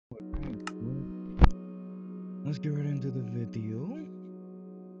let's get right into the video.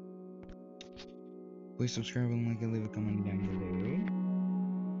 Please subscribe and like and leave a comment down below.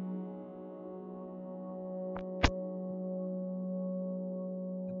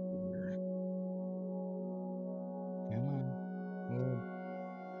 Come on.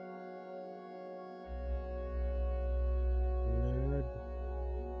 Load.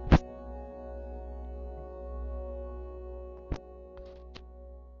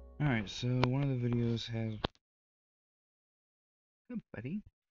 Alright, so one of the videos has... Good buddy.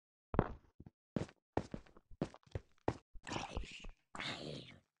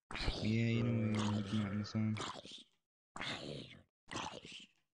 Yeah, you know when you're looking out in the sun.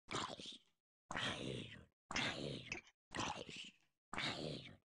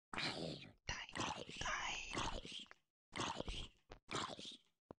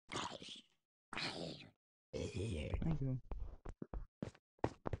 Thank you.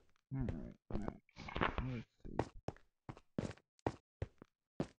 Alright, now, let's see.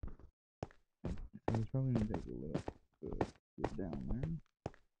 So it's probably gonna take a little to get down there.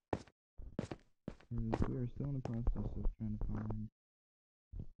 Because we are still in the process of trying to find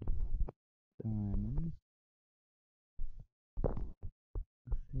diamonds.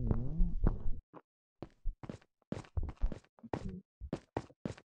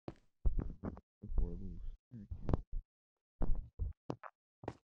 Before the staircase.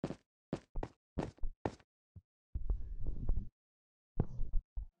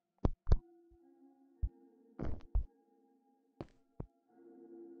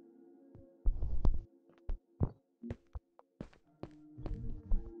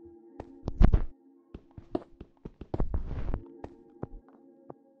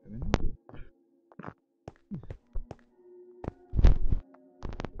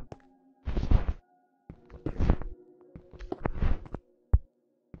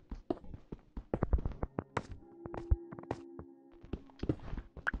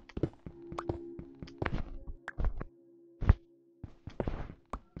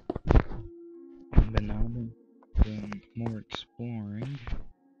 But now I've been doing more exploring,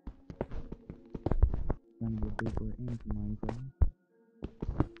 trying to get deeper into Minecraft.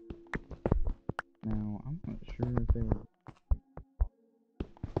 Now, I'm not sure if they were...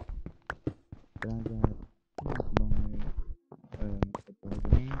 I got hit by a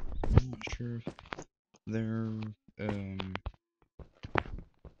building, so I'm not sure if they're,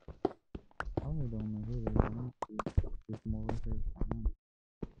 probably don't know who they are. Just more research behind it.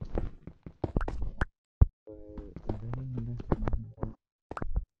 But they messed my whole...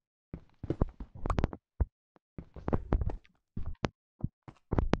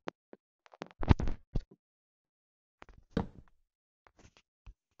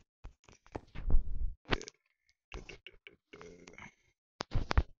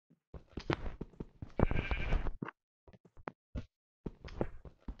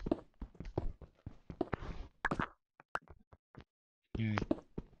 Yeah,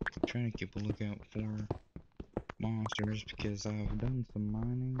 trying to keep a lookout for monsters because I've done some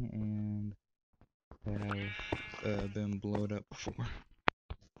mining and have been blowed up before.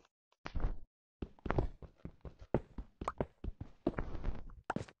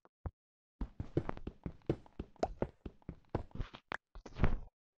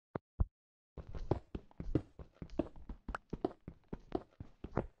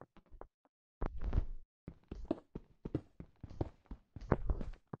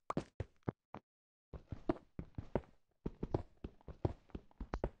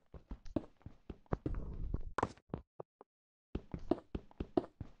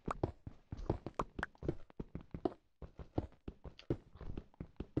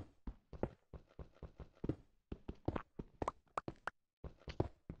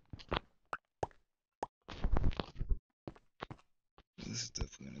 This is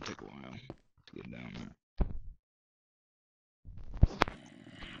definitely gonna take a while to get down there.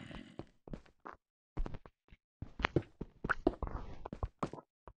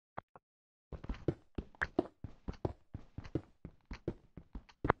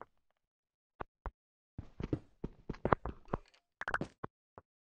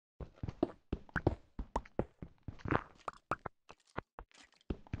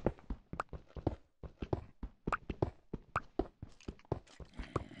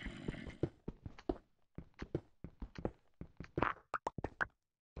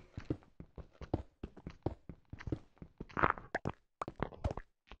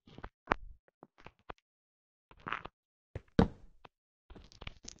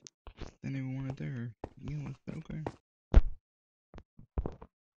 They didn't even want it there. You know, but okay.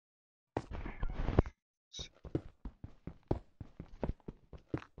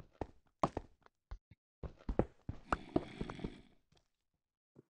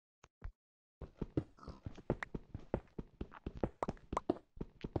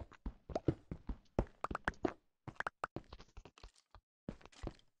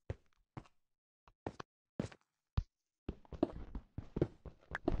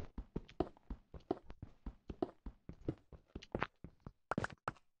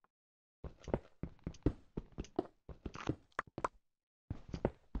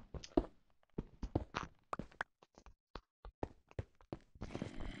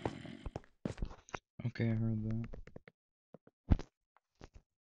 Okay, I heard that.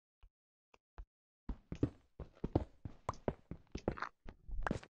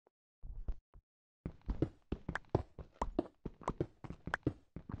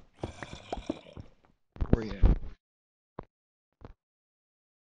 Where you at?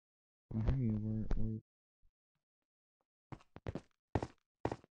 I hear you. Where?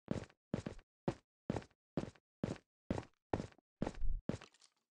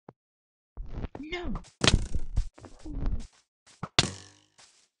 No!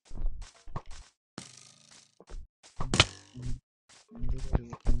 How did I do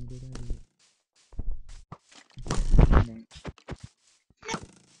it? How did I do it?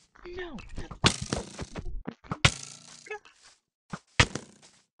 No!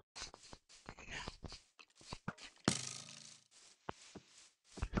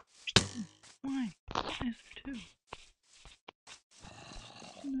 Why? Why is there two?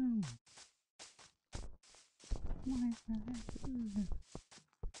 No! Why is there two?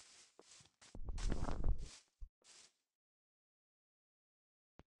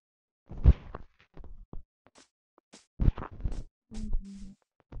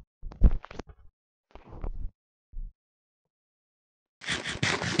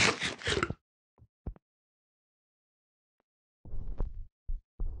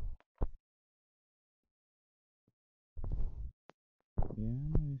 Yeah, I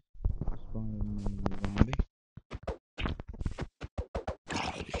know he spotted me, the zombie.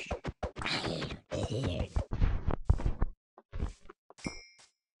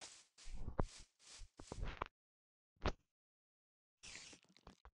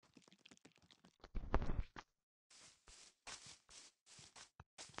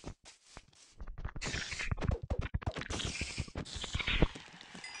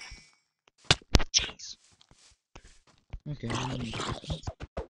 Jeez. Okay,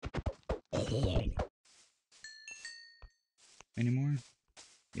 any more?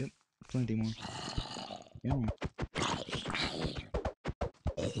 Yep, plenty more. Yeah.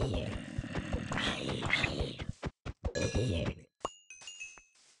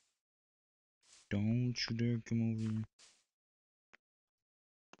 Don't you dare come over here.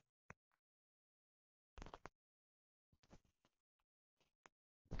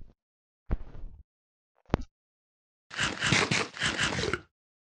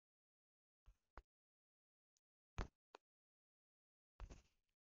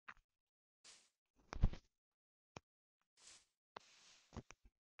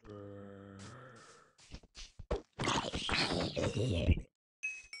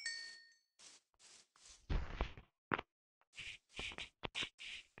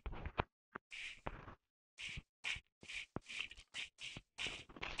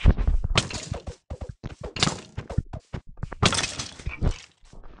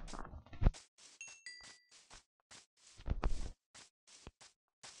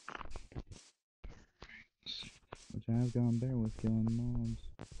 Which I've gone better with killing mobs.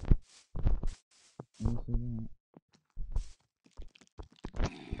 I will say that.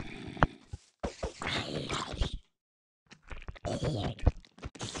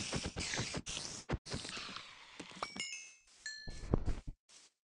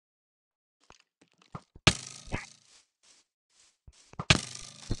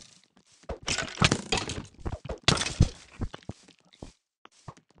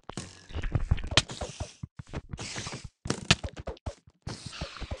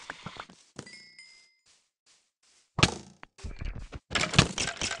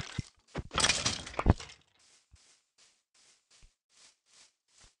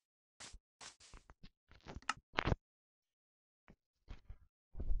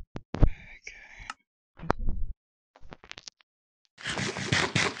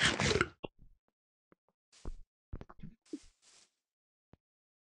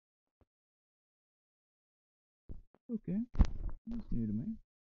 Okay, that's new to me.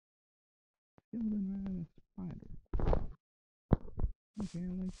 Killing right a spider. Okay, I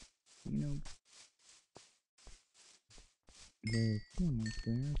like, you know, the killing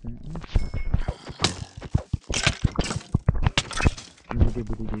there, apparently.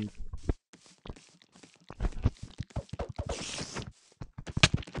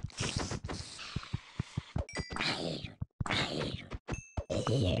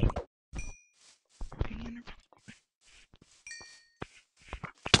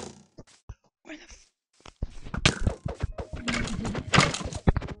 Where the f-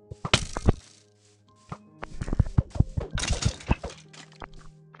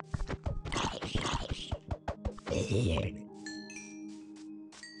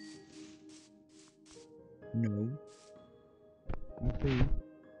 No. I see.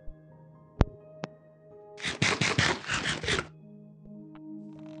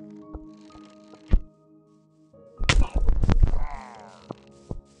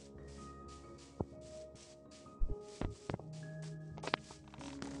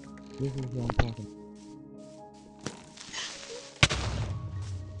 This is what I'm talking about.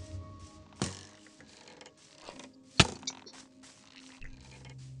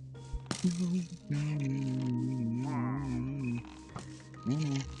 No, no, no, no,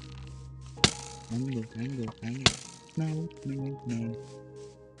 no, no, no, no.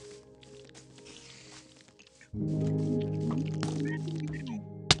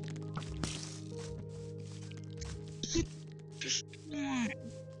 Just one.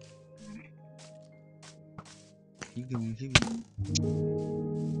 Keep going, keep going.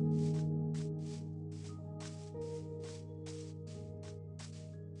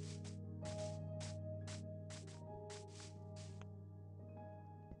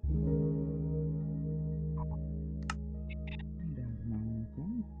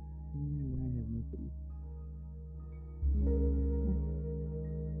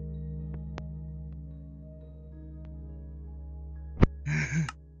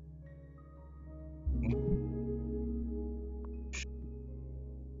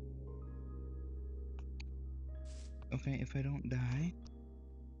 Okay, if I don't die,